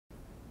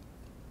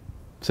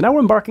So now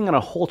we're embarking on a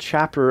whole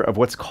chapter of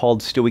what's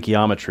called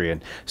stoichiometry.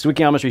 And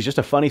stoichiometry is just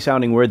a funny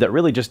sounding word that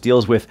really just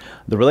deals with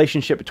the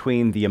relationship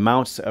between the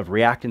amounts of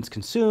reactants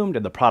consumed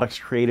and the products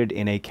created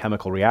in a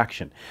chemical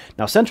reaction.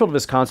 Now, central to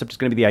this concept is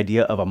going to be the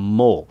idea of a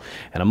mole.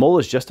 And a mole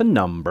is just a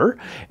number.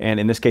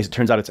 And in this case, it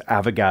turns out it's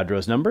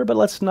Avogadro's number, but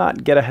let's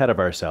not get ahead of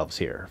ourselves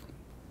here.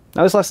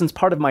 Now, this lesson's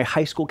part of my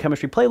high school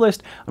chemistry playlist.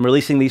 I'm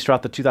releasing these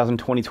throughout the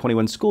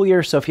 2020-21 school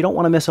year, so if you don't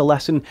want to miss a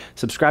lesson,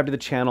 subscribe to the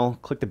channel,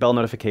 click the bell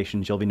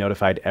notifications. You'll be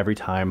notified every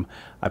time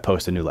I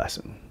post a new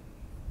lesson.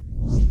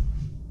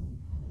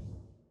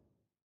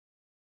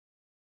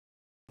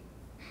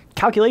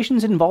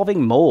 Calculations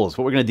involving moles,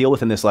 what we're going to deal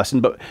with in this lesson.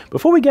 But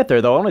before we get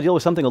there, though, I want to deal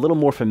with something a little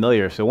more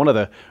familiar. So one of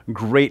the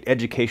great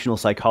educational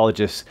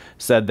psychologists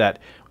said that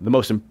the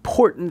most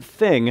important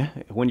thing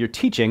when you're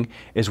teaching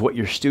is what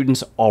your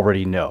students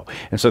already know.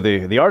 And so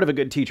the art of a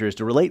good teacher is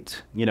to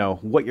relate,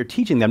 what you're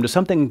teaching them to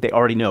something they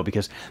already know,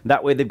 because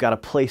that way they've got a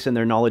place in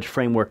their knowledge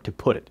framework to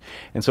put it.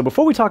 And so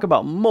before we talk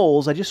about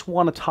moles, I just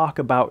want to talk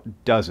about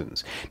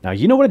dozens. Now,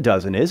 you know what a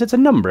dozen is. It's a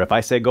number. If I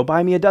say, go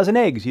buy me a dozen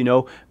eggs,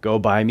 go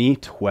buy me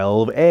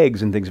 12 eggs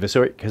and things of the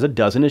sort, because a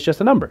dozen is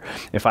just a number.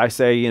 If I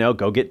say,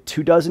 go get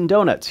 2 dozen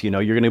donuts, you're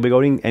going to be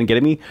going and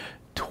getting me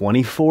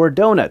 24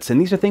 donuts. And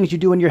these are things you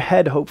do in your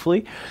head,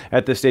 hopefully,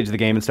 at this stage of the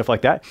game and stuff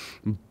like that.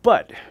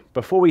 But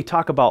before we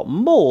talk about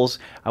moles,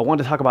 I want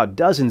to talk about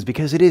dozens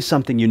because it is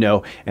something you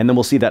know, and then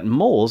we'll see that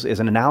moles is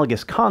an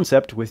analogous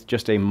concept with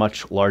just a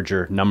much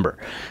larger number.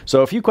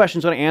 So a few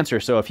questions I want to answer.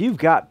 So if you've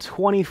got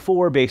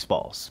 24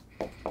 baseballs,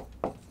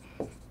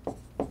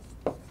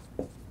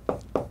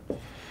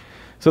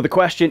 so the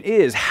question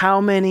is, how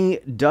many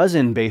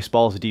dozen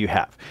baseballs do you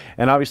have?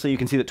 And obviously you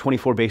can see that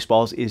 24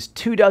 baseballs is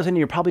 2 dozen.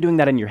 You're probably doing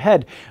that in your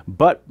head.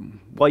 But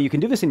while you can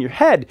do this in your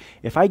head,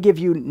 if I give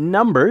you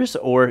numbers,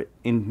 or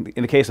in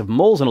the case of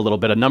moles in a little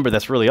bit, a number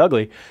that's really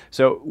ugly,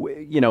 so,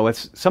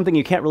 it's something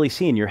you can't really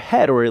see in your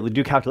head or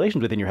do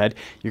calculations with in your head,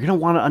 you're going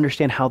to want to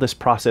understand how this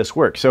process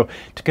works. So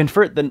to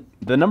convert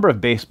the number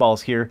of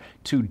baseballs here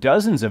to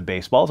dozens of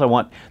baseballs, I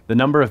want the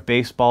number of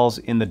baseballs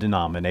in the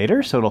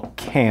denominator, so it'll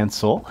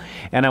cancel.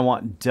 And I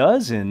want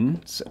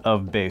dozens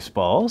of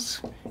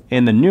baseballs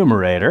in the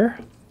numerator.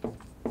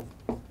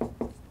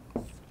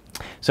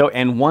 So,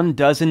 and 1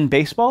 dozen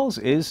baseballs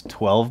is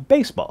 12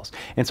 baseballs.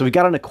 And so we've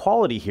got an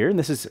equality here, and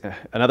this is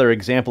another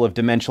example of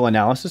dimensional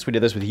analysis. We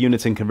did this with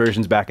units and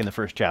conversions back in the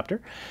first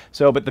chapter.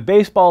 So, but the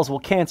baseballs will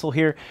cancel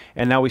here,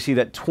 and now we see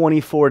that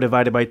 24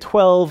 divided by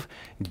 12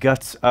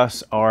 gets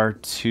us our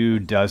 2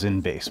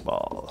 dozen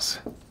baseballs.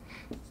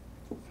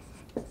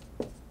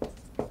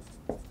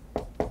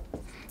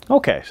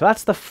 Okay, so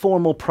that's the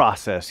formal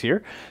process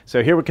here.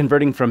 So here we're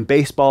converting from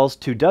baseballs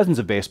to dozens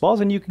of baseballs,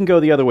 and you can go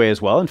the other way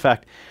as well. In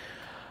fact,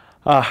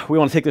 we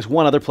want to take this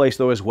one other place,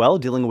 though, as well,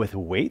 dealing with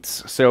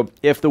weights. So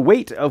if the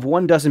weight of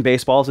 1 dozen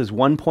baseballs is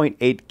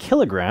 1.8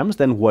 kilograms,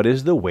 then what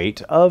is the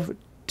weight of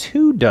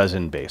 2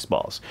 dozen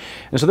baseballs?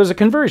 And so there's a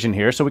conversion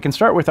here. So we can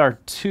start with our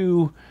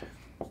 2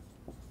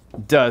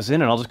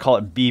 dozen, and I'll just call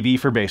it BB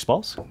for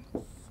baseballs.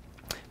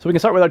 So we can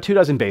start with our 2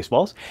 dozen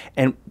baseballs,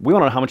 and we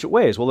want to know how much it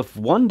weighs. Well, if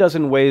 1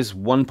 dozen weighs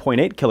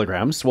 1.8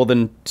 kilograms, well,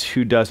 then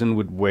 2 dozen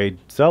would weigh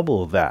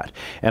double that.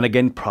 And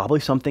again, probably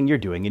something you're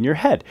doing in your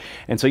head.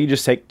 And so you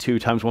just take 2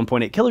 times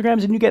 1.8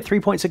 kilograms, and you get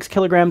 3.6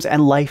 kilograms,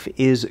 and life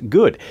is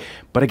good.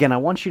 But again, I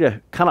want you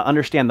to kind of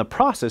understand the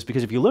process,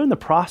 because if you learn the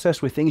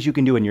process with things you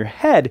can do in your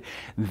head,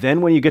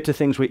 then when you get to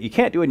things you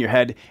can't do in your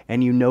head,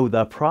 and you know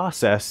the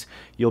process,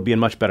 you'll be in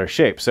much better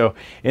shape. So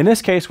in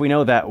this case, we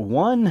know that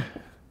 1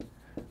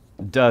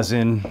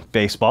 dozen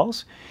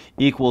baseballs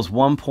equals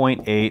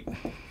 1.8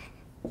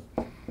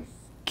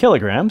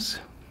 kilograms.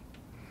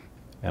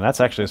 And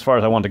that's actually as far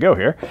as I want to go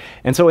here.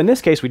 And so in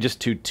this case, we just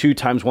do 2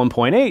 times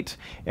 1.8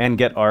 and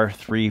get our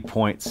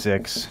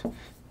 3.6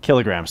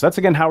 kilograms. So that's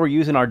again how we're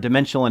using our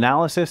dimensional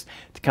analysis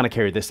to kind of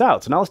carry this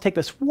out. So now let's take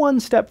this one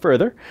step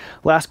further.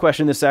 Last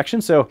question in this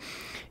section. So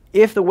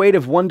if the weight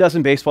of 1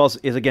 dozen baseballs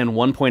is, again,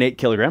 1.8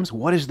 kilograms,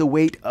 what is the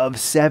weight of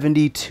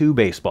 72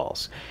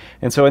 baseballs?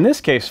 And so in this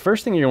case,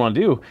 first thing you're going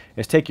to want to do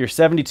is take your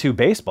 72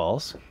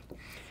 baseballs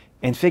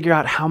and figure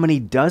out how many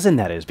dozen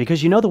that is,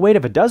 because you know the weight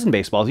of a dozen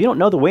baseballs. You don't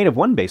know the weight of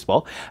 1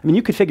 baseball. I mean,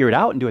 you could figure it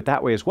out and do it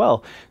that way as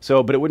well,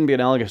 but it wouldn't be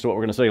analogous to what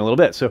we're going to study in a little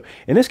bit. So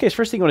in this case,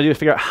 first thing you want to do is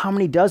figure out how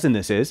many dozen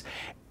this is.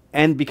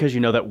 And because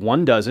you know that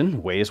 1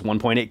 dozen weighs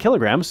 1.8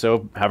 kilograms,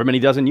 so however many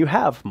dozen you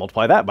have,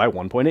 multiply that by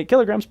 1.8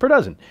 kilograms per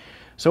dozen.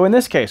 So in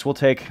this case, we'll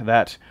take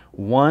that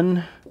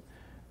 1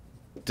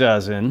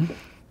 dozen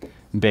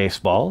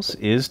baseballs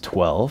is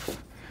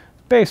 12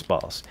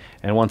 baseballs.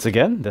 And once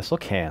again, this will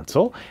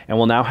cancel, and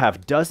we'll now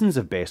have dozens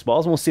of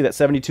baseballs, and we'll see that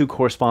 72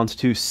 corresponds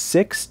to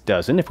 6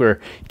 dozen if we're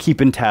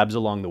keeping tabs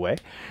along the way.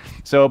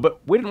 So, but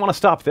we didn't want to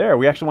stop there.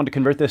 We actually wanted to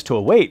convert this to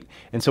a weight,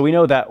 and so we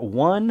know that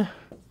 1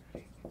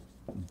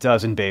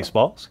 dozen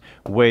baseballs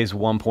weighs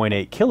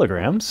 1.8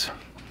 kilograms.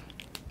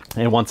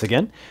 And once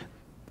again,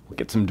 we'll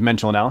get some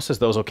dimensional analysis.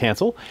 Those will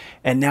cancel.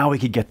 And now we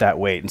could get that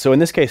weight. And so in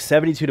this case,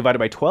 72 divided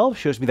by 12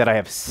 shows me that I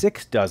have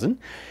 6 dozen.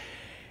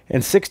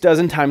 And 6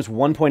 dozen times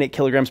 1.8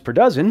 kilograms per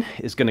dozen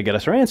is going to get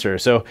us our answer.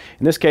 So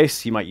in this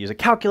case, you might use a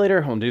calculator.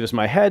 I'm going to do this in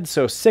my head.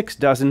 So 6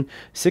 dozen,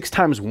 6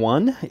 times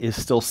 1 is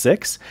still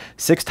 6.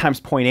 6 times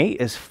 0.8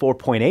 is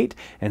 4.8.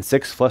 And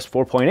 6 plus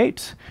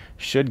 4.8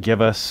 should give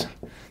us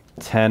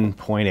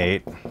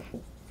 10.8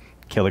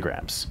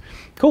 kilograms.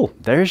 Cool,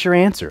 there's your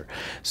answer.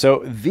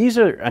 So these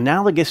are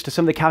analogous to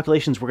some of the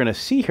calculations we're going to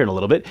see here in a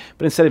little bit,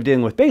 but instead of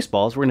dealing with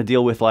baseballs, we're going to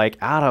deal with like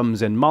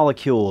atoms and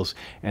molecules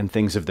and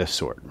things of this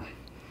sort.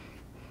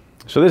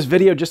 So this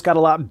video just got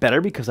a lot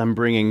better because I'm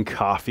bringing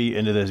coffee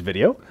into this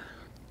video.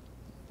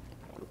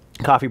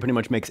 Coffee pretty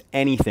much makes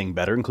anything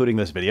better, including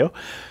this video.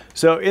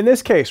 So in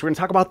this case, we're going to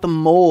talk about the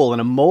mole,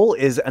 and a mole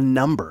is a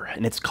number,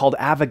 and it's called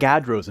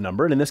Avogadro's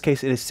number, and in this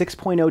case, it is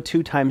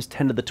 6.02 times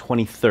 10 to the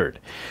 23rd.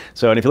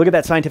 So, and if you look at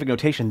that scientific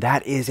notation,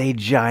 that is a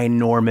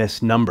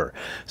ginormous number.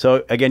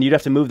 So again, you'd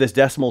have to move this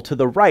decimal to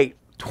the right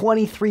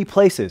 23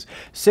 places.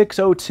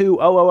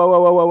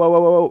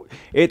 602,000,000,000.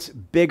 It's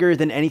bigger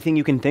than anything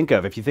you can think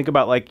of. If you think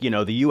about, like, you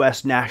know, the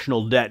US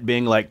national debt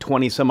being like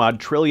 20 some odd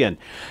trillion,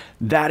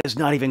 that is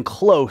not even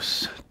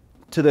close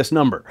to this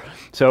number.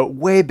 So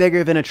way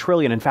bigger than a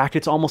trillion. In fact,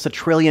 it's almost a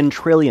trillion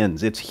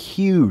trillions. It's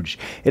huge.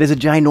 It is a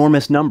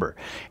ginormous number.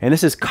 And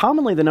this is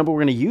commonly the number we're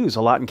going to use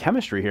a lot in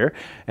chemistry here.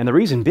 And the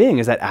reason being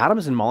is that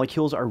atoms and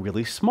molecules are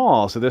really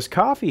small. So this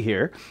coffee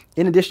here,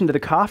 in addition to the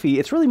coffee,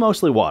 it's really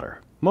mostly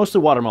water.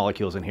 Mostly water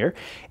molecules in here.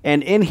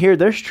 And in here,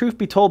 there's, truth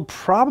be told,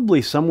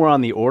 probably somewhere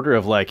on the order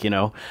of, like, you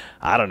know,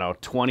 I don't know,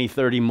 20,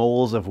 30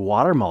 moles of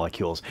water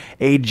molecules.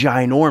 A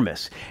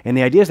ginormous. And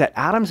the idea is that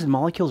atoms and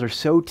molecules are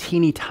so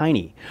teeny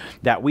tiny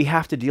that we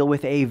have to deal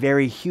with a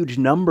very huge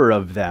number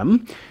of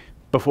them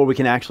before we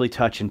can actually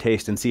touch and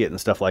taste and see it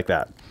and stuff like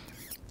that.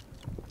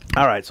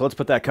 All right, so let's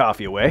put that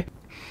coffee away.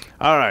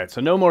 All right, so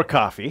no more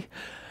coffee.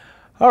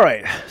 All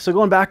right, so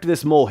going back to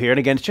this mole here, and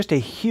again, it's just a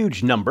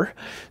huge number.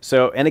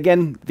 So, and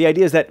again, the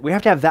idea is that we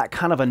have to have that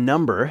kind of a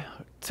number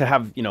to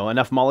have, you know,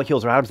 enough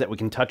molecules or atoms that we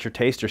can touch or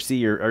taste or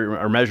see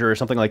or measure or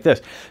something like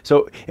this.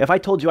 So if I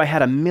told you I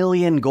had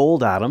 1,000,000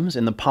 gold atoms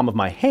in the palm of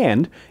my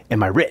hand,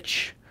 am I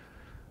rich?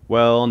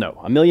 Well, no.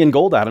 1,000,000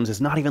 gold atoms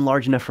is not even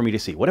large enough for me to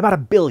see. What about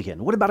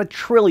 1,000,000,000? What about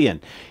 1,000,000,000,000?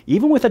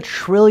 Even with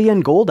 1,000,000,000,000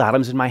 gold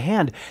atoms in my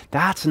hand,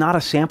 that's not a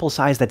sample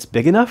size that's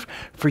big enough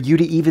for you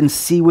to even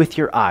see with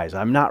your eyes.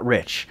 I'm not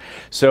rich.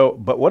 So,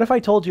 but what if I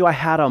told you I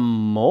had a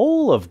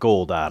mole of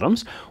gold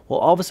atoms? Well,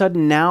 all of a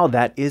sudden now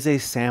that is a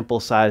sample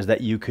size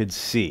that you could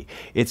see.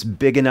 It's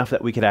big enough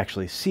that we could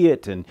actually see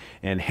it and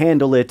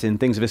handle it and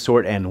things of this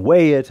sort and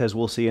weigh it, as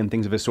we'll see, and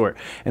things of this sort.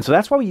 And so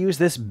that's why we use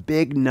this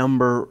big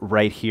number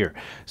right here.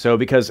 So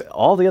because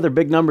all the other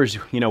big numbers,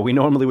 you know, we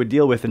normally would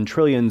deal with in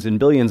trillions and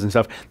billions and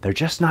stuff, they're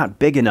just not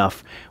big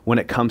enough when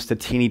it comes to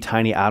teeny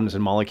tiny atoms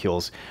and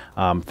molecules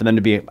for them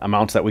to be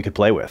amounts that we could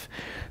play with.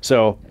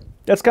 So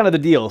that's kind of the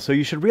deal. So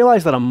you should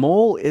realize that a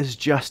mole is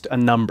just a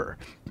number,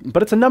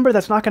 but it's a number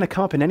that's not going to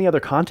come up in any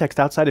other context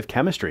outside of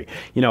chemistry.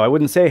 You know, I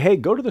wouldn't say, hey,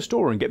 go to the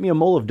store and get me a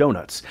mole of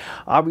donuts.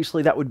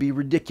 Obviously, that would be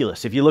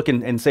ridiculous. If you look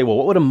and say, well,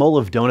 what would a mole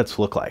of donuts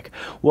look like?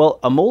 Well,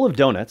 a mole of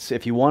donuts,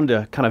 if you wanted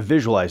to kind of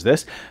visualize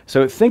this,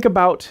 so think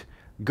about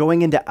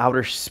going into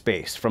outer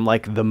space from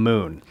like the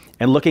moon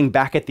and looking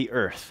back at the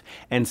Earth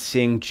and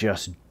seeing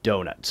just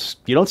donuts.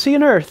 You don't see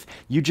an Earth,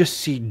 you just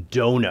see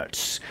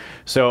donuts.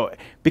 So,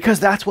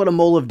 because that's what a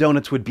mole of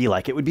donuts would be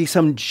like. It would be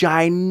some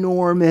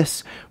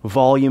ginormous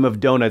volume of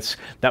donuts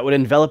that would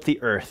envelop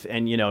the Earth.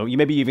 And, you know, you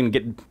maybe even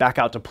get back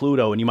out to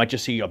Pluto and you might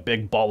just see a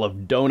big ball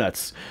of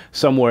donuts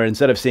somewhere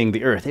instead of seeing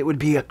the Earth. It would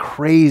be a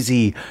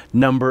crazy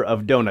number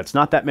of donuts.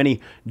 Not that many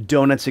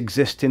donuts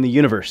exist in the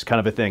universe, kind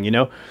of a thing, you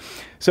know?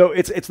 So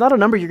it's not a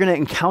number you're going to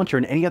encounter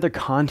in any other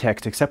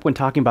context except when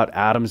talking about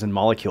atoms and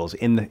molecules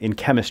in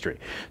chemistry.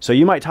 So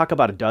you might talk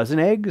about a dozen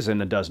eggs and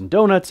a dozen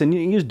donuts, and you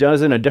use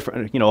dozen, a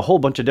different, you know, a whole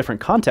bunch of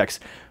different contexts,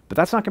 but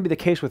that's not going to be the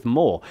case with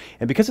mole.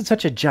 And because it's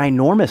such a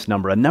ginormous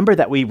number, a number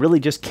that we really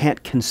just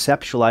can't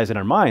conceptualize in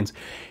our minds,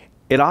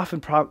 it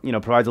often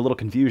provides a little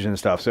confusion and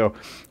stuff. So,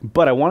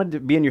 but I wanted to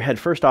be in your head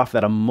first off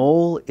that a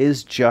mole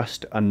is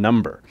just a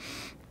number.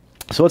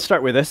 So let's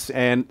start with this,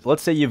 and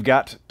let's say you've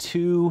got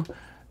 2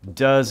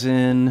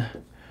 dozen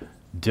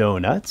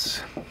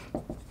donuts.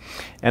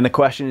 And the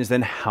question is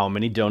then, how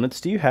many donuts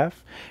do you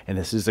have? And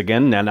this is,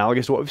 again,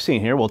 analogous to what we've seen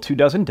here. Well, 2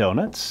 dozen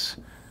donuts.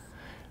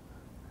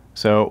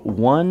 So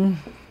 1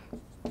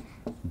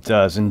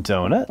 dozen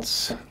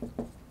donuts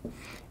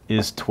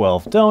is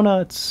 12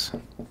 donuts.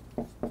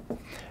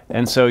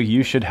 And so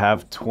you should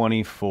have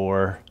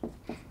 24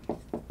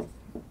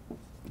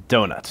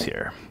 donuts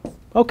here.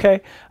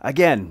 Okay,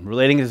 again,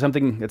 relating to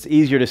something that's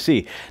easier to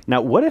see.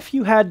 Now, what if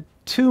you had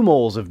 2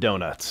 moles of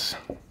donuts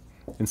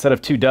instead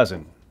of 2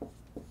 dozen?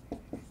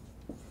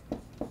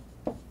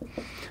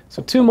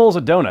 So 2 moles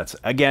of donuts.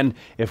 Again,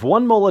 if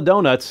 1 mole of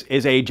donuts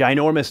is a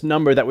ginormous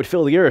number that would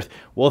fill the Earth,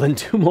 well, then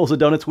 2 moles of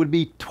donuts would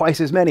be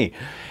twice as many.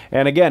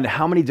 And again,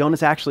 how many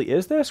donuts actually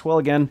is this? Well,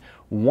 again,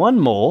 1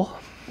 mole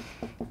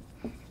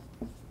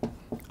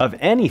of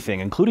anything,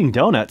 including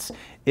donuts,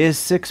 is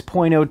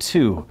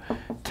 6.02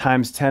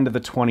 times 10 to the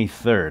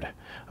 23rd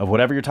of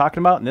whatever you're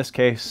talking about. In this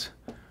case,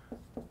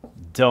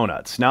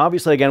 donuts. Now,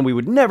 obviously, again, we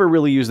would never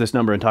really use this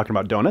number in talking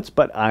about donuts,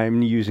 but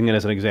I'm using it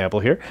as an example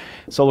here.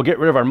 So we'll get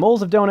rid of our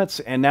moles of donuts,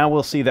 and now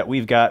we'll see that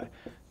we've got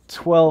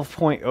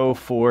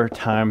 12.04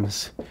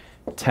 times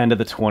 10 to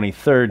the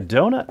 23rd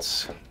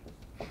donuts.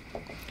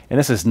 And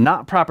this is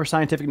not proper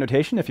scientific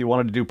notation. If you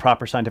wanted to do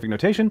proper scientific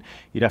notation,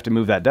 you'd have to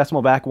move that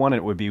decimal back one, and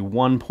it would be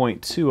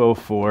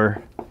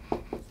 1.204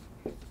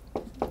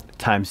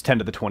 times 10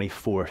 to the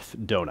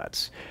 24th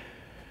donuts.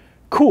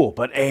 Cool,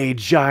 but a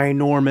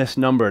ginormous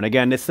number. And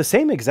again, it's the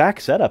same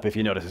exact setup, if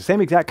you notice, the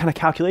same exact kind of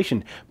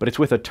calculation, but it's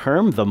with a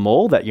term, the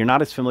mole, that you're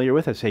not as familiar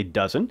with as, say,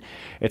 dozen.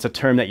 It's a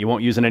term that you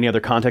won't use in any other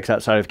context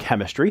outside of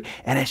chemistry,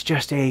 and it's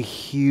just a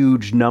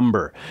huge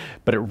number.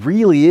 But it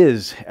really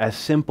is as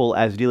simple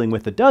as dealing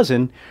with the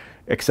dozen,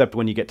 except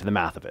when you get to the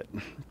math of it.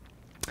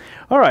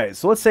 All right,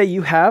 so let's say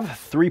you have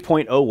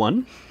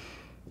 3.01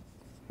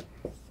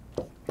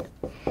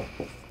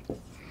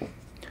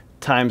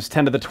 times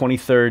 10 to the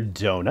 23rd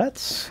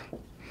donuts.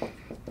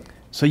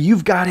 So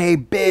you've got a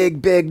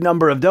big, big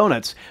number of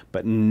donuts.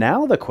 But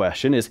now the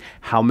question is,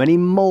 how many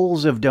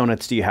moles of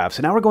donuts do you have?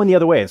 So now we're going the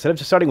other way. Instead of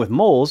just starting with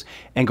moles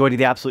and going to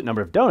the absolute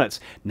number of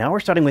donuts, now we're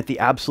starting with the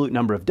absolute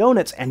number of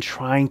donuts and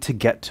trying to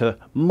get to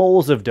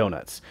moles of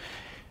donuts.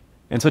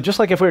 And so just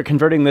like if we were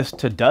converting this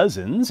to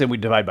dozens and we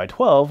divide by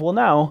 12, well,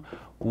 now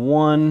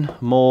 1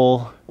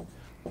 mole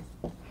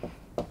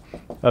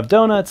of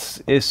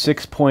donuts is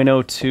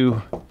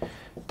 6.02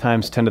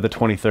 times 10 to the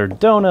 23rd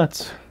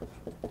donuts.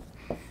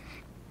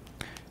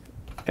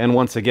 And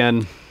once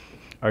again,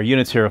 our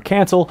units here will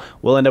cancel.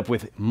 We'll end up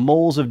with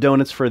moles of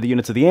donuts for the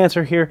units of the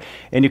answer here.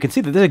 And you can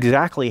see that this is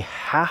exactly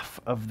half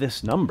of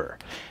this number.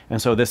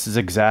 And so this is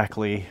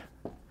exactly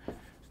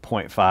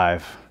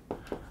 0.5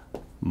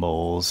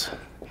 moles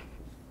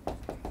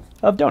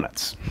of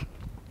donuts.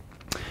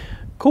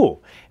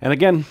 Cool. And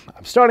again,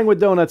 I'm starting with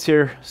donuts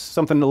here,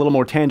 something a little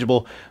more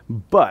tangible,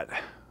 but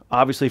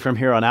obviously from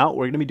here on out,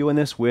 we're going to be doing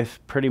this with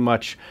pretty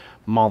much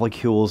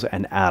molecules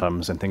and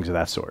atoms and things of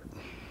that sort.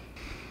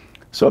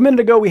 So a minute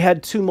ago, we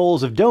had 2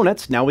 moles of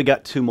donuts. Now we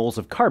got 2 moles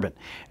of carbon.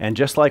 And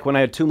just like when I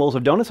had 2 moles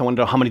of donuts, I wanted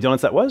to know how many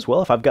donuts that was.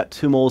 Well, if I've got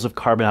 2 moles of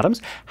carbon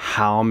atoms,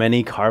 how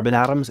many carbon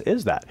atoms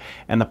is that?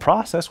 And the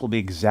process will be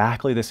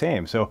exactly the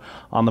same. So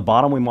on the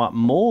bottom, we want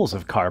moles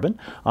of carbon.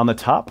 On the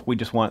top, we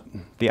just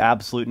want the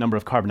absolute number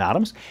of carbon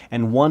atoms.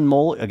 And 1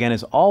 mole, again,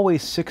 is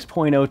always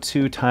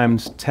 6.02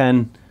 times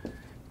 10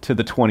 to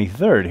the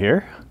 23rd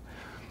here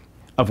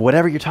of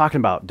whatever you're talking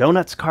about.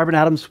 Donuts, carbon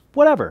atoms,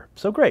 whatever.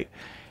 So great.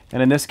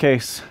 And in this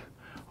case,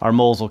 our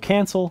moles will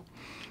cancel,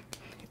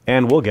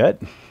 and we'll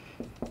get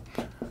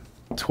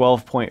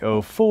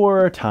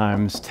 12.04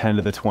 times 10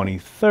 to the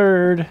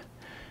 23rd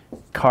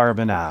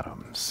carbon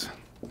atoms.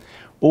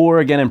 Or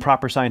again, in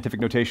proper scientific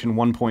notation,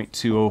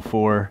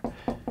 1.204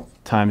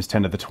 times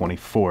 10 to the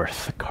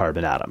 24th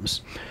carbon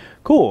atoms.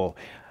 Cool.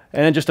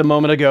 And then just a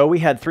moment ago, we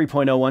had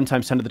 3.01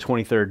 times 10 to the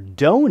 23rd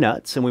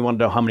donuts, and we wanted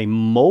to know how many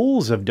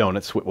moles of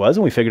donuts it was,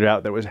 and we figured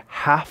out there was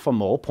half a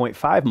mole,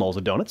 0.5 moles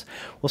of donuts.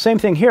 Well, same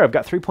thing here. I've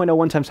got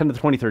 3.01 times 10 to the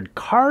 23rd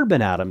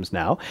carbon atoms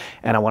now,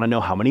 and I want to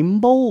know how many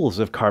moles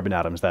of carbon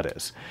atoms that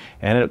is.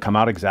 And it'll come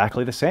out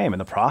exactly the same,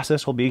 and the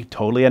process will be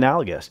totally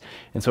analogous.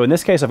 And so in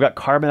this case, I've got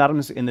carbon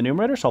atoms in the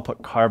numerator, so I'll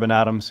put carbon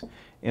atoms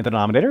in the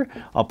denominator.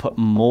 I'll put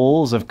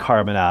moles of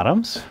carbon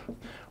atoms,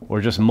 or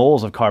just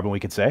moles of carbon, we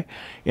could say,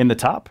 in the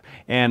top.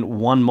 And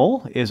 1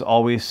 mole is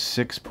always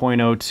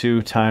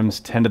 6.02 times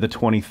 10 to the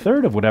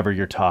 23rd of whatever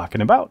you're talking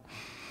about.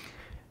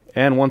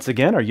 And once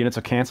again, our units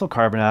will cancel,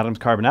 carbon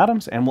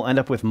atoms, and we'll end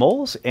up with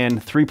moles. And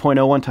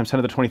 3.01 times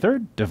 10 to the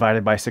 23rd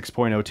divided by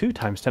 6.02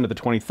 times 10 to the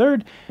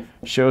 23rd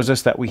shows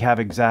us that we have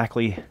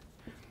exactly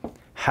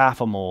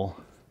half a mole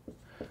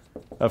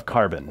of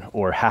carbon,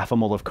 or half a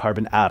mole of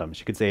carbon atoms.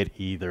 You could say it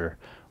either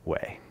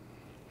way.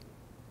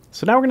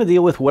 So now we're going to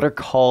deal with what are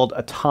called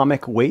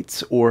atomic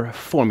weights or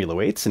formula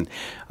weights. And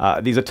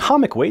these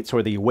atomic weights,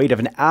 or the weight of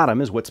an atom,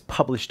 is what's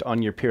published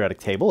on your periodic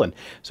table. And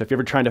so if you're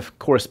ever trying to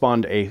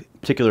correspond a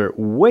particular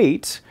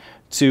weight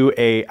to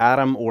a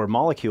atom or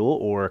molecule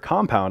or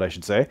compound, I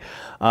should say,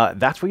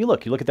 that's where you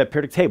look. You look at that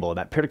periodic table, and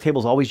that periodic table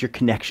is always your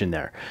connection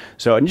there.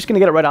 So I'm just going to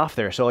get it right off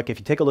there. So like if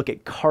you take a look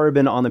at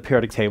carbon on the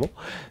periodic table,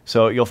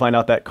 so you'll find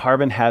out that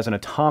carbon has an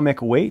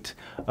atomic weight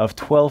of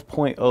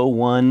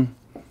 12.01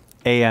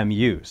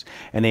 AMUs.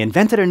 And they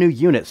invented a new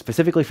unit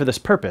specifically for this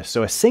purpose.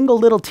 So a single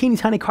little teeny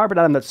tiny carbon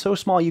atom that's so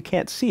small you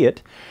can't see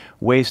it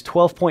weighs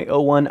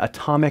 12.01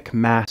 atomic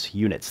mass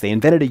units. They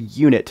invented a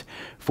unit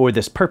for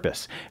this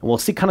purpose. And we'll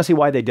kind of see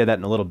why they did that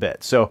in a little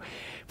bit. So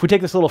if we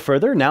take this a little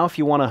further, now if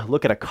you want to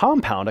look at a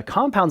compound's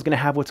going to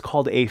have what's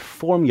called a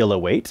formula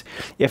weight.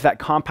 If that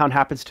compound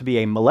happens to be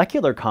a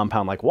molecular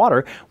compound like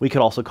water, we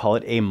could also call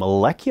it a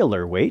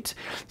molecular weight.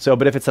 So,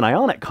 but if it's an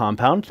ionic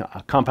compound,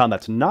 a compound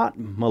that's not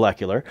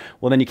molecular,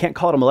 well then you can't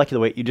call it a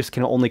molecular weight, you just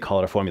can only call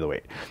it a formula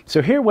weight.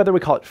 So here, whether we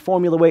call it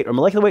formula weight or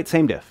molecular weight,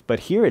 same diff. But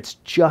here it's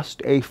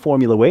just a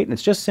formula weight, and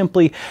it's just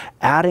simply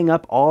adding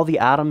up all the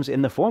atoms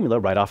in the formula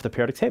right off the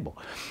periodic table.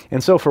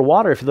 And so for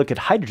water, if you look at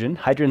hydrogen,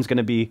 hydrogen's going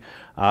to be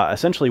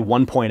essentially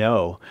 1.0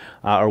 or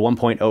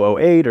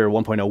 1.008 or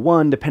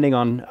 1.01, depending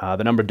on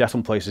the number of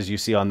decimal places you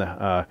see on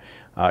the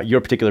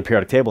your particular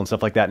periodic table and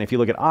stuff like that. And if you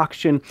look at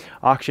oxygen,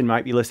 oxygen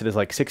might be listed as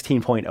like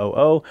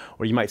 16.00,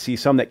 or you might see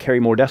some that carry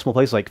more decimal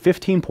places like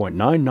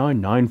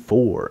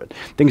 15.9994,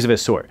 things of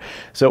this sort.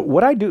 So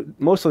what I do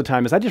most of the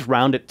time is I just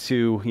round it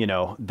to, you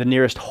know, the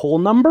nearest whole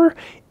number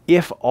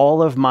if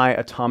all of my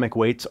atomic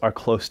weights are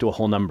close to a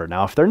whole number.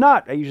 Now, if they're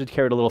not, I usually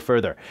carry it a little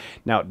further.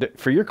 Now,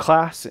 for your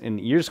class, and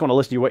you're just going to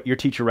listen to what your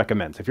teacher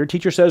recommends. If your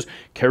teacher says,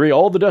 carry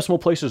all the decimal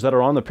places that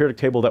are on the periodic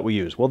table that we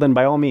use, well, then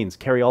by all means,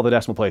 carry all the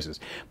decimal places.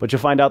 But you'll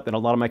find out that a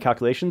lot of my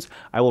calculations,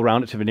 I will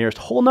round it to the nearest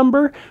whole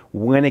number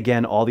when,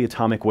 again, all the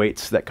atomic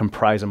weights that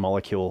comprise a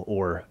molecule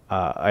or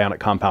ionic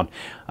compound,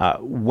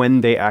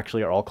 when they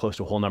actually are all close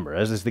to a whole number,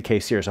 as is the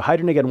case here. So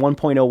hydrogen, again,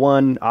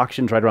 1.01,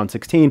 oxygen's right around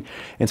 16.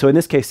 And so in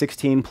this case,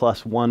 16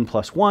 plus 1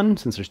 plus 1,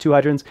 since there's two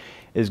hydrogens,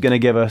 is going to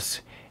give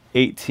us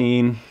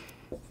 18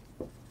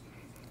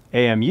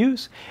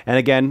 AMUs. And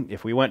again,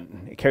 if we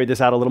carried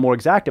this out a little more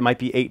exact, it might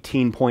be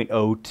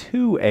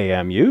 18.02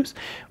 AMUs,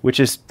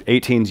 which is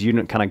 18's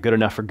unit, kind of good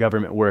enough for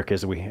government work,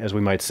 as we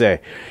might say.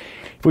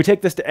 If we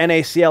take this to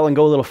NaCl and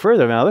go a little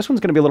further, now this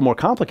one's going to be a little more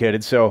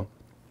complicated. So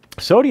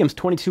sodium's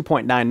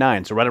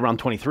 22.99, so right around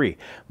 23.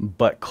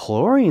 But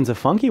chlorine's a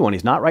funky one.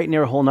 He's not right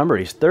near a whole number.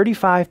 He's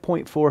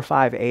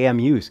 35.45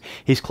 AMUs.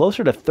 He's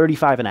closer to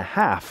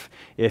 35.5,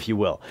 if you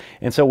will.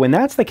 And so when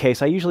that's the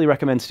case, I usually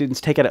recommend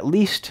students take it at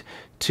least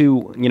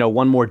to, you know,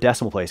 one more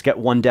decimal place. Get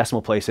one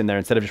decimal place in there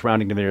instead of just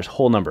rounding to the nearest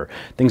whole number,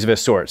 things of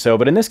this sort. So,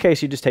 but in this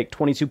case, you just take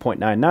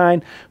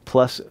 22.99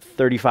 plus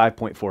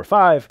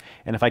 35.45.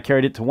 And if I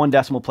carried it to one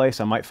decimal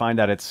place, I might find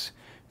that it's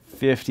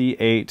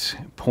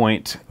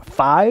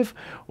 58.5,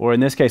 or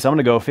in this case, I'm going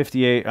to go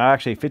 58,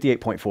 actually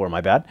 58.4,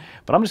 my bad.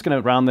 But I'm just going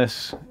to round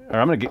this, or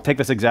I'm going to take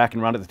this exact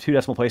and round it to two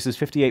decimal places,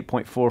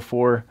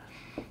 58.44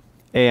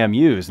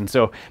 AMUs. And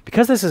so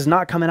because this is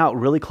not coming out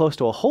really close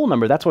to a whole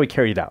number, that's why we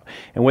carried it out.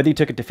 And whether you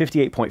took it to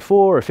 58.4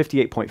 or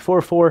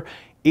 58.44,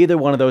 either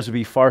one of those would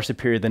be far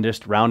superior than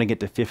just rounding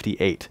it to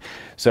 58.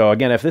 So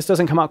again, if this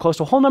doesn't come out close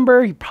to a whole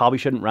number, you probably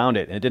shouldn't round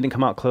it. And it didn't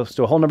come out close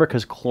to a whole number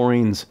because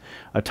chlorine's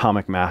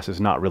atomic mass is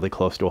not really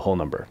close to a whole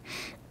number.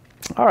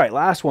 All right,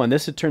 last one.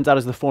 This, it turns out,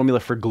 is the formula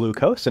for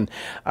glucose, and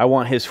I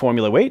want his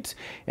formula weight.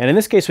 And in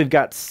this case, we've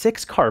got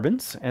 6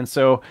 carbons. And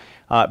so,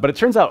 but it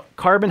turns out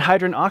carbon,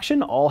 hydrogen,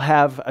 oxygen all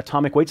have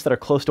atomic weights that are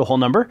close to a whole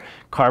number.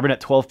 Carbon at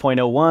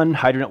 12.01,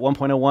 hydrogen at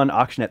 1.01,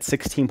 oxygen at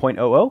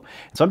 16.00.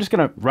 So I'm just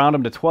going to round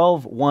them to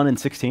 12, 1, and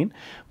 16.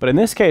 But in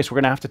this case, we're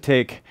going to have to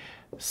take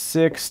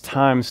 6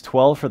 times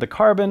 12 for the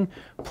carbon,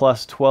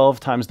 plus 12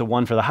 times the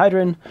 1 for the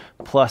hydrogen,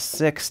 plus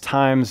 6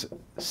 times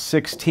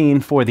 16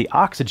 for the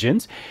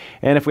oxygens.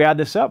 And if we add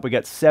this up, we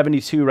get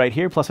 72 right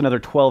here, plus another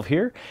 12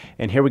 here,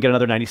 and here we get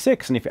another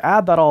 96. And if you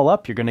add that all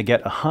up, you're going to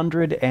get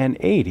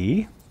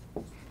 180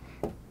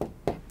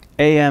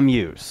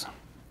 AMUs.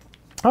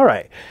 All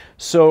right,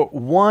 so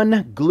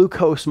one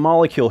glucose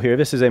molecule here,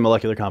 this is a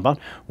molecular compound,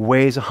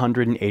 weighs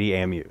 180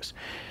 AMUs.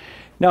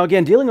 Now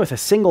again, dealing with a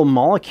single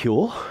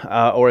molecule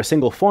or a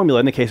single formula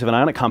in the case of an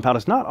ionic compound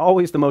is not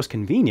always the most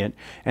convenient,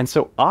 and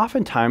so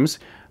oftentimes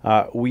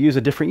we use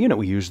a different unit.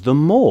 We use the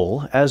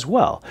mole as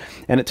well.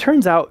 And it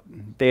turns out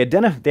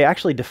they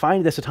actually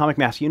defined this atomic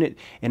mass unit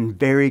in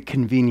very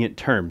convenient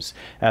terms,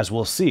 as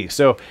we'll see.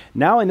 So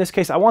now in this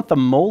case, I want the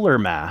molar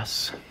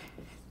mass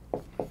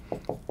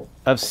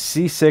of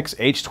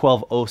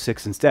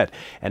C6H12O6 instead.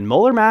 And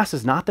molar mass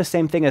is not the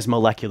same thing as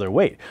molecular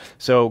weight.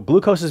 So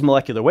glucose's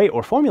molecular weight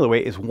or formula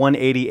weight is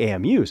 180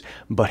 AMUs,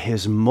 but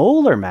his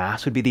molar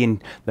mass would be the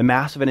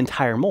mass of an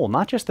entire mole,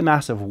 not just the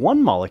mass of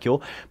one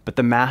molecule, but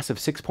the mass of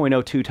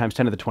 6.02 times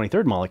 10 to the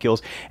 23rd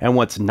molecules. And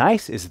what's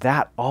nice is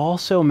that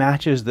also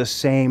matches the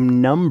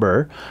same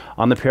number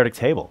on the periodic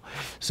table.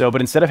 So,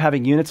 but instead of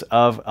having units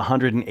of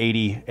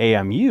 180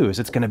 AMUs,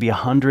 it's going to be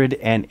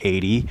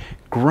 180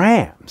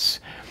 grams.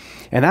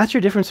 And that's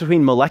your difference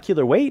between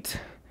molecular weight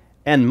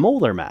and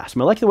molar mass.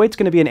 Molecular weight is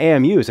going to be in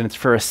AMUs, and it's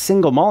for a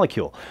single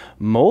molecule.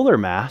 Molar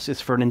mass is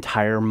for an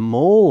entire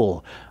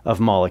mole of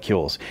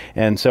molecules.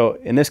 And so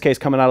in this case,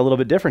 coming out a little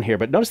bit different here,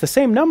 but notice the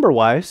same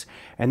number-wise,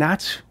 and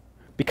that's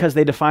because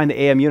they defined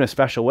the AMU in a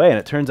special way. And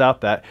it turns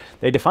out that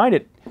they defined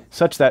it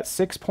such that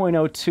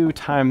 6.02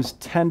 times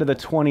 10 to the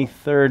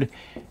 23rd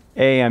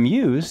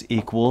AMUs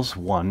equals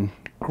 1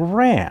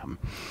 gram.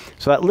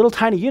 So that little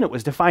tiny unit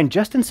was defined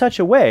just in such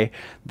a way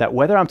that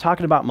whether I'm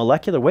talking about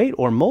molecular weight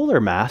or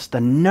molar mass,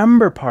 the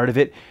number part of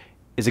it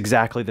is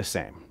exactly the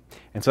same.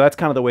 And so that's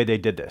kind of the way they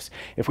did this.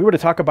 If we were to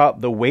talk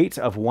about the weight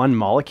of one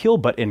molecule,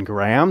 but in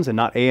grams and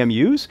not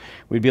AMUs,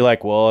 we'd be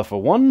like, well, if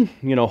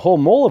a whole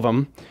mole of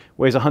them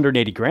weighs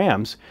 180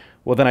 grams,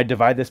 well, then I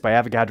divide this by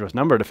Avogadro's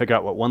number to figure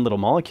out what one little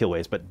molecule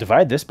weighs. But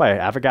divide this by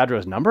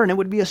Avogadro's number, and it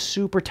would be a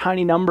super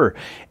tiny number.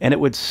 And it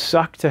would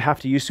suck to have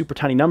to use super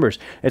tiny numbers.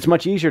 It's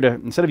much easier to,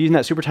 instead of using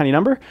that super tiny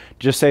number,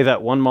 just say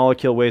that one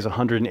molecule weighs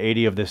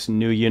 180 of this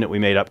new unit we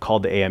made up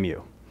called the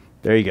AMU.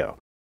 There you go.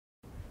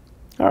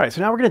 All right,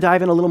 so now we're going to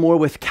dive in a little more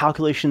with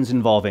calculations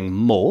involving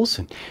moles.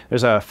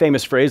 There's a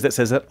famous phrase that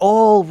says that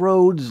all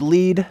roads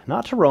lead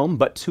not to Rome,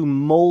 but to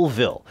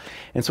Moleville.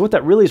 And so what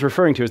that really is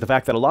referring to is the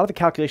fact that a lot of the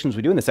calculations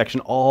we do in this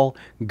section all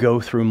go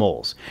through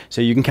moles. So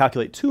you can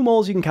calculate to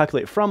moles, you can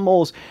calculate from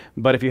moles,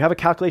 but if you have a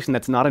calculation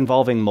that's not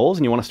involving moles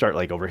and you want to start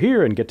like over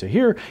here and get to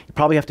here, you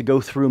probably have to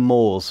go through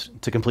moles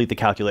to complete the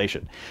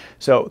calculation.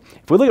 So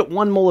if we look at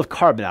 1 mole of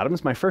carbon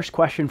atoms, my first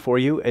question for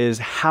you is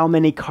how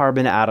many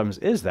carbon atoms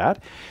is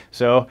that?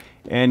 So,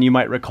 and you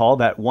might recall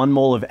that 1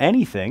 mole of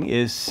anything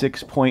is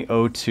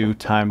 6.02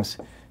 times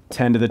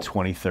 10 to the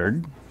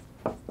 23rd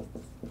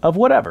of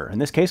whatever, in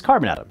this case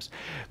carbon atoms.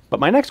 But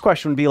my next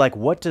question would be like,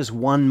 what does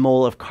 1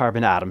 mole of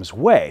carbon atoms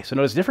weigh? So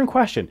notice a different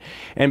question.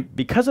 And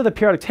because of the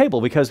periodic table,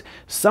 because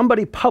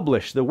somebody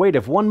published the weight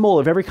of 1 mole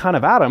of every kind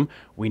of atom,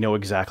 we know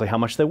exactly how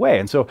much they weigh.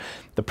 And so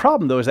the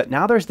problem though is that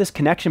now there's this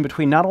connection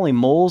between not only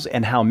moles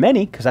and how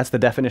many, because that's the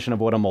definition of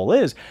what a mole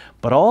is,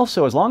 but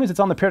also as long as it's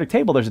on the periodic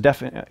table, there's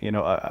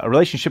a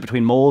relationship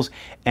between moles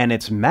and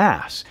its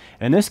mass.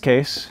 And in this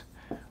case,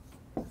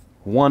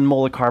 1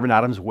 mole of carbon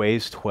atoms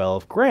weighs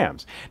 12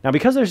 grams. Now,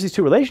 because there's these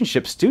two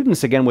relationships,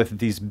 students, again, with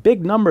these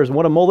big numbers and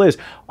what a mole is,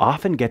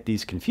 often get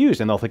these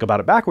confused, and they'll think about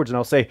it backwards, and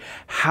they'll say,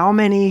 how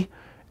many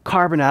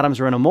carbon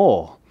atoms are in a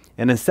mole?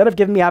 And instead of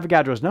giving me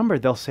Avogadro's number,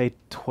 they'll say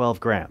 12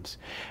 grams.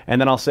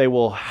 And then I'll say,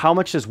 well, how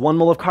much does 1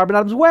 mole of carbon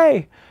atoms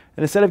weigh?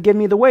 And instead of giving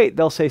me the weight,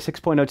 they'll say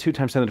 6.02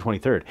 times 10 to the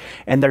 23rd.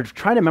 And they're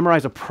trying to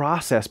memorize a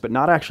process, but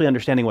not actually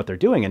understanding what they're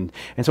doing. And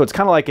so it's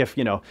kind of like if,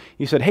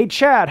 you said, hey,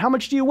 Chad, how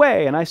much do you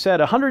weigh? And I said,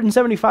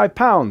 175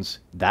 pounds.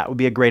 That would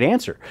be a great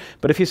answer.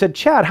 But if you said,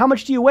 Chad, how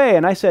much do you weigh?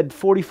 And I said,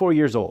 44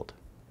 years old.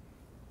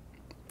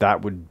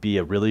 That would be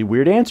a really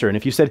weird answer. And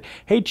if you said,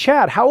 hey,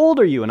 Chad, how old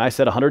are you? And I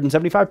said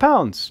 175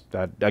 pounds.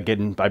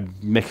 Again, I'm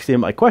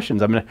mixing my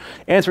questions. I'm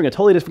answering a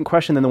totally different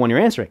question than the one you're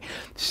answering.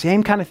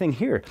 Same kind of thing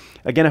here.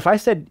 Again, if I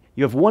said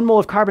you have 1 mole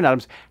of carbon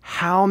atoms,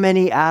 how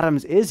many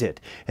atoms is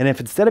it? And if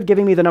instead of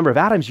giving me the number of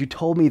atoms, you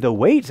told me the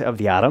weight of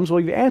the atoms,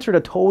 well, you've answered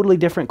a totally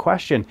different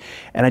question.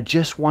 And I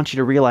just want you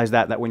to realize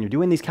that when you're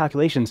doing these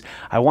calculations,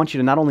 I want you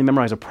to not only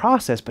memorize a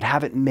process, but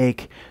have it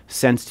make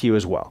sense to you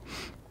as well.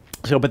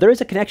 So, but there is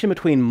a connection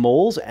between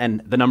moles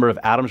and the number of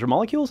atoms or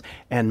molecules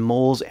and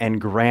moles and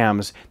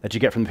grams that you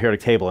get from the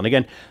periodic table. And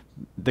again,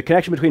 the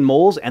connection between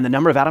moles and the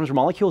number of atoms or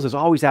molecules is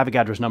always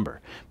Avogadro's number.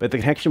 But the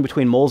connection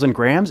between moles and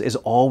grams is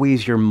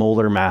always your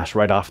molar mass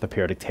right off the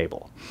periodic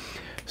table.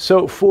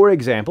 So, for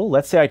example,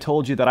 let's say I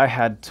told you that I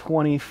had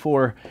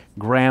 24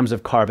 grams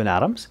of carbon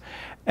atoms.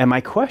 And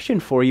my question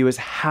for you is,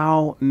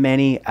 how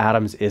many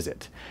atoms is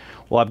it?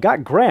 Well, I've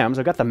got grams,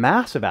 I've got the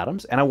mass of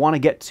atoms, and I want to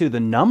get to the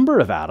number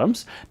of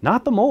atoms,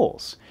 not the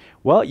moles.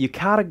 Well, you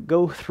gotta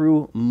go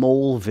through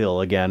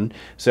Moleville again,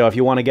 so if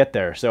you want to get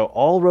there. So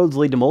all roads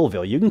lead to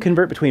Moleville. You can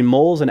convert between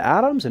moles and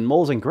atoms and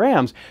moles and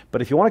grams,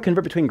 but if you want to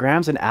convert between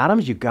grams and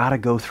atoms, you gotta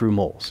go through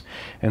moles.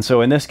 And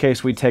so in this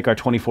case, we'd take our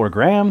 24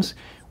 grams,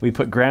 we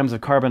put grams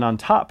of carbon on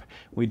top,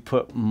 we'd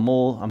put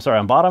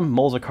on bottom,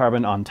 moles of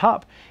carbon on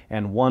top,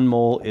 and 1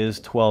 mole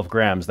is 12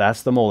 grams.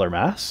 That's the molar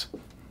mass.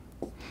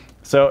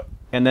 So,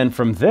 and then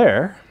from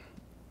there,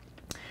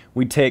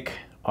 we take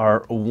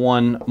our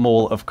 1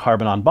 mole of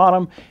carbon on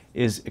bottom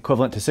is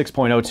equivalent to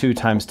 6.02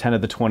 times 10 to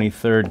the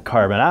 23rd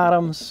carbon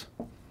atoms.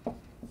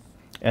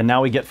 And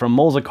now we get from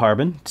moles of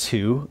carbon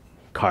to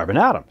carbon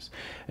atoms.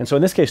 And so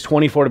in this case,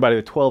 24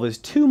 divided by 12 is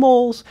 2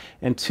 moles,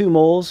 and 2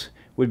 moles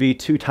would be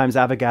 2 times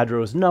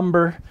Avogadro's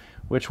number,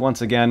 which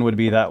once again would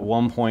be that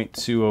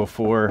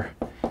 1.204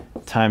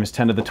 times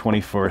 10 to the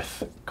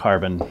 24th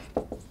carbon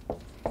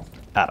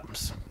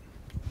atoms.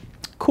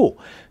 Cool.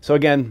 So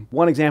again,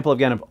 one example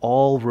again of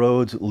all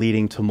roads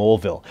leading to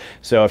Moleville.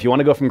 So if you want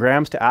to go from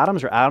grams to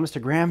atoms or atoms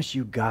to grams,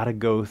 you gotta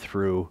go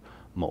through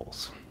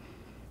moles.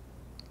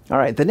 All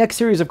right, the next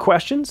series of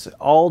questions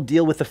all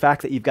deal with the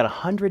fact that you've got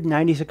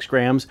 196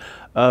 grams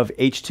of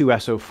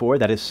H2SO4,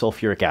 that is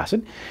sulfuric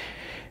acid.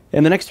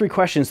 And the next 3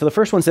 questions, so the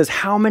first one says,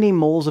 how many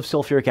moles of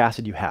sulfuric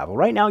acid you have? Well,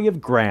 right now you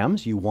have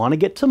grams. You want to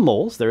get to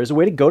moles. There is a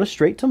way to go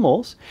straight to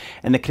moles.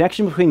 And the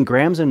connection between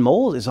grams and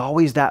moles is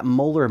always that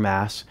molar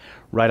mass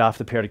right off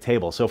the periodic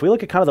table. So if we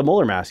look at kind of the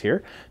molar mass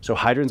here, so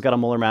hydrogen's got a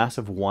molar mass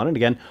of 1. And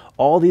again,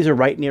 all these are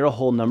right near a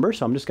whole number,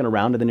 so I'm just going to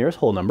round to the nearest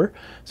whole number.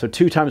 So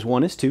 2 times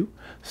 1 is 2.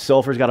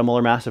 Sulfur's got a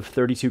molar mass of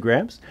 32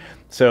 grams.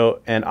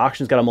 So, and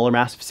oxygen's got a molar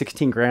mass of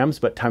 16 grams,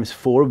 but times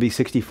 4 would be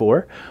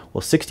 64.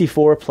 Well,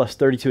 64 plus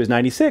 32 is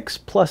 96,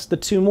 plus the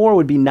 2 more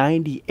would be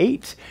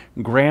 98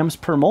 grams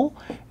per mole.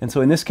 And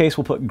so in this case,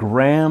 we'll put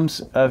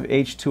grams of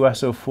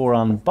H2SO4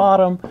 on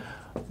bottom,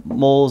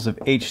 moles of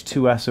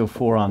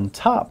H2SO4 on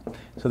top,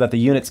 so that the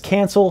units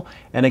cancel.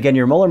 And again,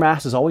 your molar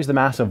mass is always the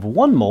mass of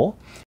 1 mole.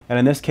 And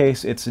in this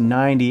case, it's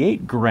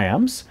 98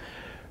 grams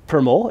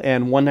per mole,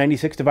 and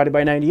 196 divided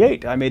by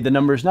 98. I made the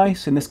numbers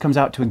nice, and this comes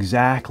out to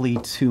exactly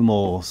 2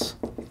 moles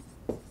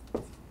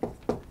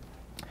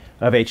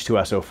of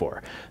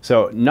H2SO4.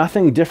 So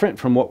nothing different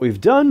from what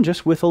we've done,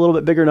 just with a little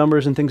bit bigger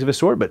numbers and things of a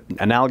sort, but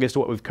analogous to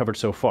what we've covered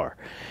so far.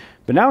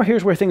 But now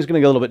here's where things are going to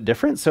get a little bit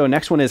different. So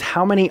next one is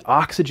how many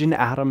oxygen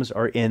atoms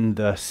are in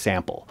the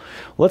sample.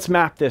 Let's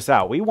map this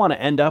out. We want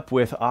to end up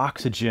with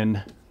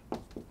oxygen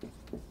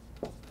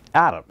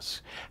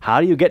atoms. How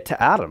do you get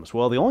to atoms?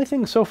 Well, the only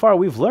thing so far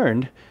we've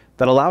learned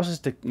that allows us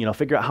to,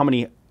 figure out how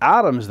many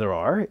atoms there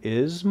are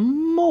is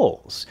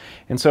moles.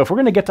 And so if we're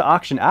going to get to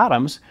oxygen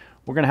atoms,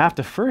 we're going to have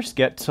to first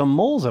get some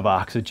moles of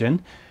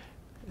oxygen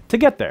to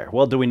get there.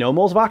 Well, do we know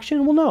moles of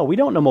oxygen? Well, no, we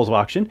don't know moles of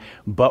oxygen,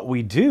 but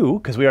we do,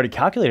 because we already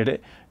calculated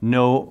it,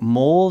 know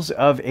moles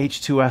of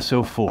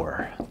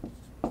H2SO4.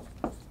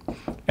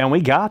 And we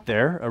got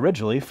there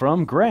originally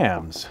from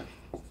grams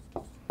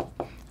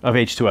of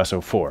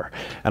H2SO4.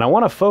 And I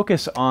want to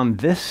focus on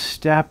this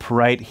step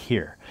right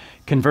here.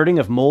 Converting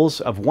of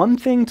moles of one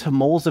thing to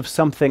moles of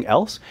something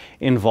else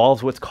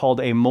involves what's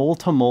called a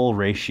mole-to-mole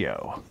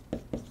ratio.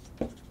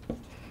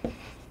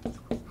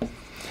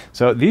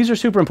 So these are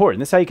super important.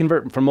 This is how you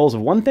convert from moles of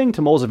one thing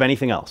to moles of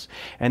anything else.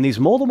 And these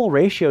mole-to-mole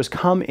ratios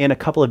come in a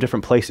couple of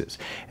different places.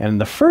 And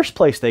the first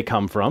place they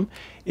come from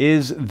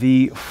is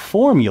the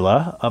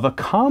formula of a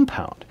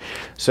compound.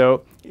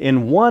 So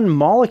in one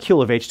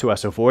molecule of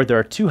H2SO4, there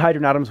are 2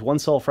 hydrogen atoms, 1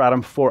 sulfur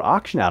atom, 4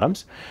 oxygen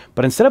atoms.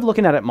 But instead of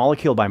looking at it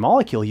molecule by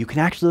molecule, you can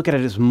actually look at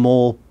it as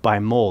mole by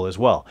mole as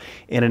well.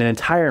 In an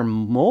entire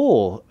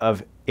mole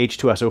of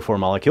H2SO4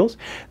 molecules,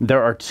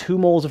 there are 2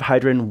 moles of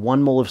hydrogen,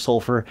 1 mole of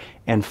sulfur,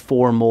 and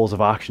 4 moles of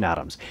oxygen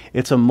atoms.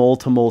 It's a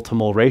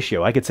mole-to-mole-to-mole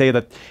ratio. I could say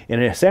that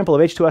in a sample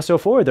of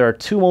H2SO4, there are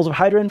 2 moles of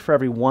hydrogen for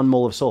every 1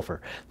 mole of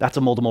sulfur. That's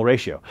a mole-to-mole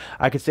ratio.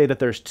 I could say that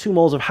there's 2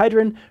 moles of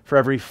hydrogen for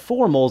every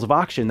 4 moles of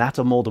oxygen. That's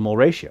a mole-to-mole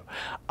ratio.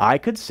 I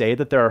could say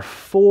that there are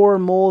 4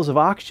 moles of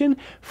oxygen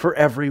for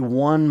every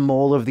 1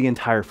 mole of the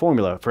entire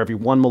formula, for every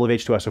 1 mole of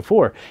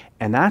H2SO4,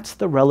 and that's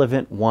the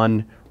relevant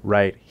one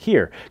right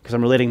here, because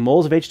I'm relating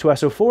moles of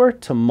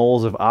H2SO4 to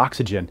moles of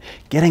oxygen,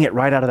 getting it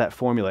right out of that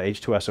formula,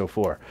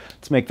 H2SO4.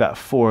 Let's make that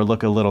 4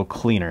 look a little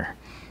cleaner.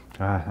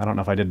 I don't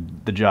know if I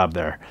did the job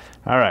there.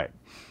 All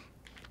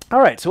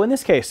right, so in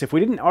this case, if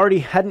we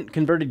hadn't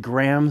converted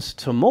grams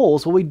to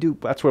moles, well,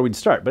 that's where we'd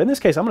start. But in this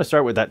case, I'm going to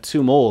start with that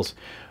 2 moles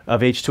of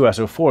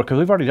H2SO4, because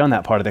we've already done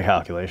that part of the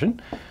calculation.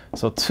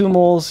 So 2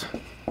 moles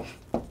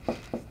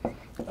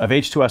of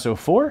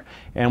H2SO4,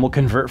 and we'll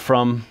convert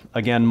from,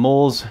 again,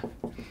 moles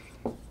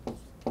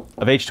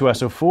of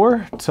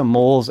H2SO4 to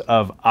moles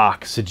of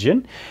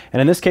oxygen.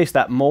 And in this case,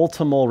 that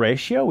mole-to-mole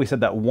ratio, we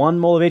said that 1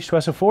 mole of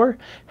H2SO4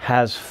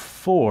 has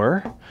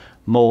 4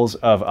 moles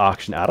of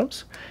oxygen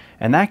atoms.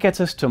 And that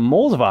gets us to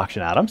moles of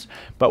oxygen atoms.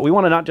 But we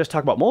want to not just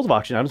talk about moles of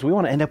oxygen atoms, we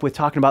want to end up with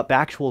talking about the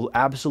actual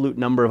absolute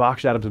number of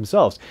oxygen atoms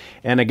themselves.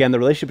 And again, the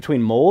relationship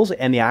between moles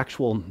and the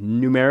actual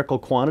numerical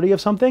quantity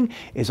of something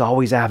is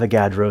always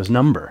Avogadro's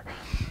number.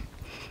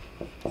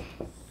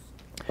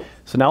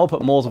 So now we'll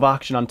put moles of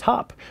oxygen on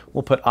top.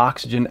 We'll put on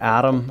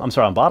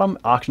bottom,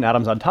 oxygen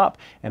atoms on top,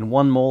 and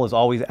 1 mole is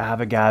always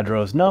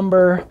Avogadro's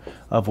number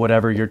of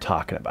whatever you're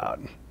talking about.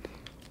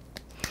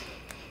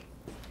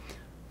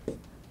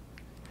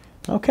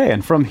 Okay,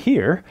 and from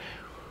here,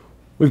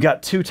 we've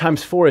got 2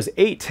 times 4 is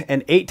 8,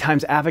 and 8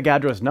 times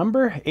Avogadro's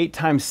number. 8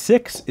 times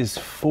 6 is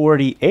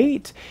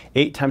 48.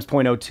 8 times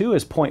 0.02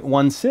 is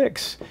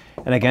 0.16.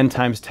 And again,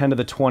 times 10 to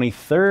the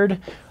 23rd,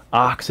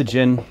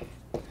 oxygen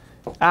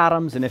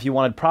atoms. And if you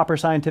wanted proper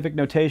scientific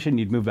notation,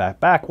 you'd move that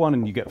back one,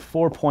 and you get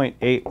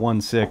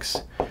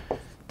 4.816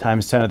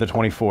 times 10 to the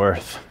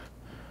 24th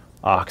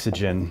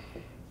oxygen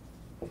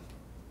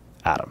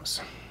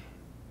atoms.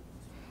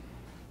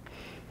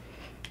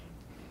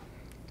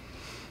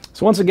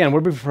 So once again, we're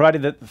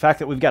provided the fact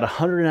that we've got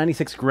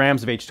 196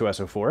 grams of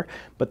H2SO4,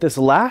 but this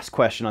last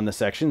question on this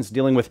section is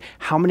dealing with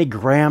how many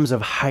grams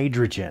of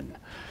hydrogen.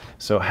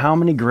 So how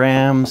many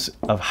grams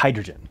of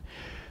hydrogen?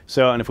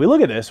 So, and if we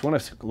look at this, we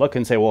want to look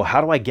and say, well, how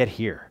do I get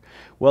here?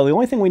 Well, the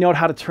only thing we know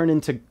how to turn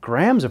into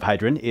grams of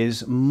hydrogen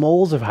is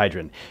moles of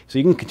hydrogen. So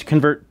you can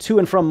convert to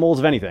and from moles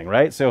of anything,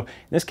 right? So in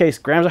this case,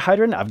 grams of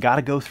hydrogen, I've got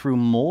to go through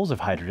moles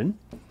of hydrogen.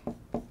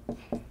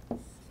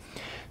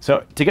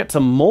 So to get to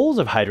moles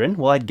of hydrogen,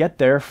 well, I'd get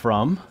there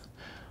from,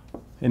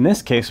 in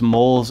this case,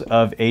 moles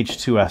of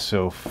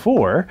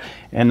H2SO4.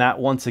 And that,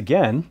 once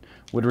again,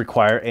 would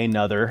require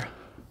another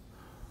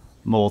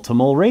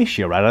mole-to-mole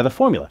ratio right out of the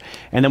formula.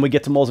 And then we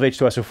get to moles of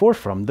H2SO4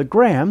 from the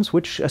grams,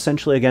 which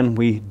essentially, again,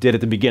 we did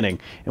at the beginning.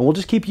 And we'll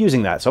just keep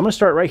using that. So I'm going to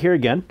start right here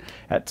again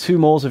at 2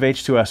 moles of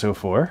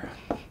H2SO4.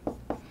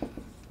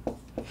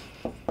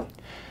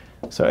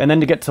 So, and then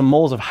to get to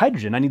moles of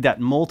hydrogen, I need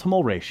that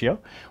mole-to-mole ratio.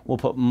 We'll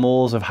put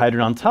moles of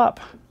hydrogen on top,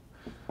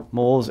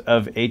 moles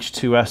of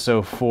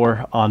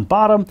H2SO4 on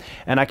bottom,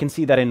 and I can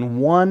see that in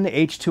one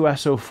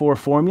H2SO4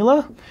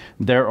 formula,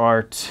 there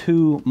are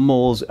 2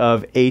 moles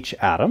of H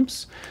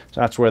atoms.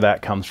 So that's where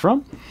that comes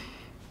from.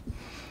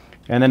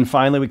 And then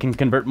finally, we can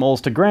convert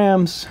moles to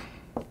grams.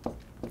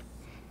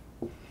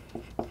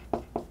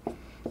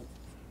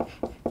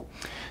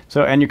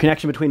 So, and your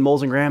connection between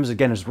moles and grams,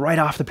 again, is right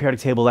off the periodic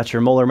table. That's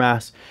your molar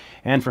mass.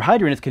 And for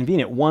hydrogen, it's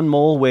convenient. 1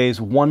 mole weighs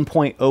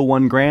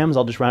 1.01 grams.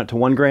 I'll just round it to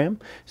 1 gram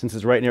since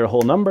it's right near a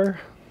whole number.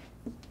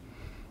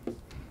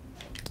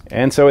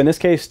 And so in this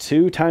case,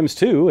 2 times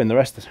 2, and the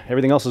rest,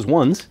 everything else is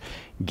 1s,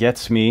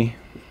 gets me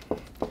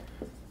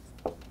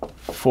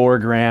 4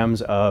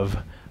 grams of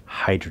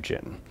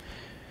hydrogen.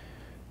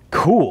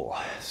 Cool.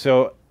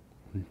 So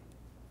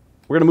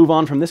we're going to move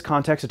on from this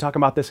context to talk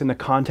about this in the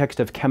context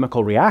of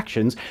chemical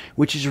reactions,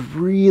 which is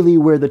really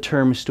where the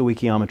term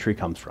stoichiometry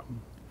comes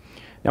from.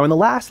 Now, in the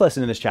last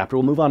lesson in this chapter,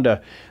 we'll move on to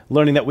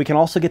learning that we can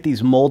also get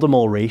these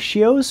mole-to-mole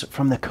ratios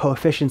from the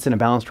coefficients in a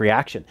balanced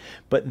reaction.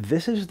 But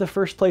this is the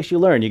first place you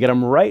learn. You get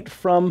them right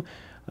from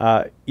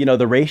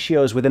the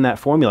ratios within that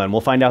formula. And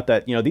we'll find out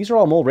that, these are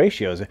all mole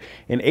ratios.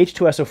 In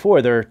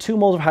H2SO4, there are 2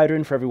 moles of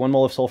hydrogen for every 1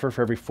 mole of sulfur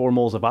for every 4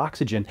 moles of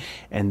oxygen.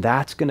 And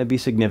that's going to be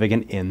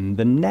significant in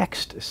the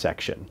next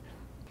section.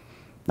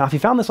 Now, if you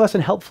found this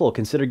lesson helpful,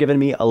 consider giving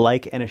me a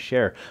like and a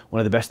share. One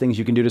of the best things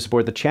you can do to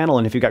support the channel.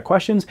 And if you've got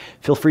questions,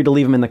 feel free to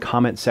leave them in the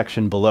comment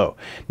section below.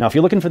 Now, if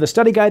you're looking for the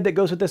study guide that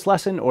goes with this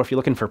lesson, or if you're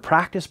looking for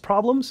practice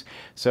problems,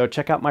 so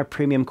check out my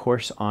premium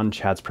course on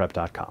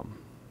chadsprep.com.